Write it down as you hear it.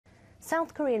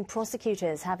South Korean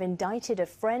prosecutors have indicted a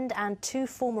friend and two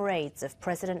former aides of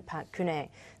President Park Geun-hye.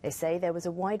 They say there was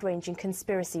a wide-ranging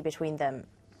conspiracy between them.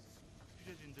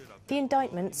 The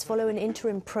indictments follow an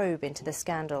interim probe into the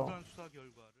scandal.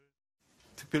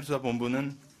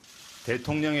 특별수사본부는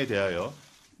대통령에 대하여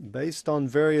Based on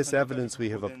various evidence we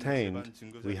have obtained,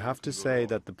 we have to say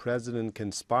that the president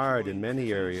conspired in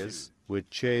many areas with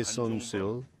Choi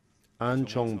Soon-sil,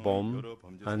 Chong-bum,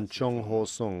 and Jeong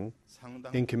Ho-seong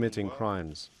in committing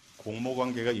crimes.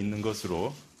 공모관계가 있는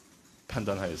것으로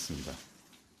판단하였습니다.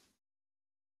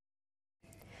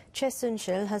 Choi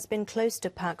Soon-sil has been close to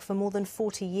Park for more than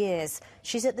 40 years.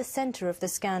 She's at the center of the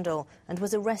scandal and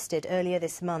was arrested earlier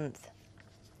this month.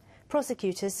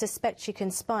 Prosecutors suspect she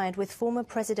conspired with former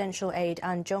presidential aide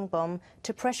Chong-bum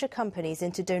to pressure companies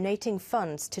into donating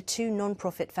funds to two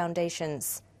non-profit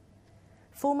foundations.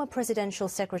 Former Presidential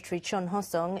Secretary Chong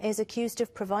Ho-seong is accused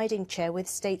of providing Choi with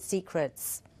state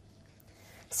secrets.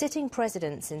 Sitting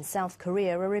presidents in South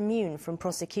Korea are immune from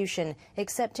prosecution,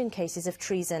 except in cases of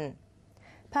treason.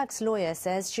 Park's lawyer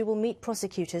says she will meet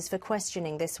prosecutors for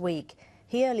questioning this week.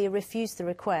 He earlier refused the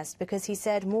request because he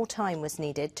said more time was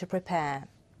needed to prepare.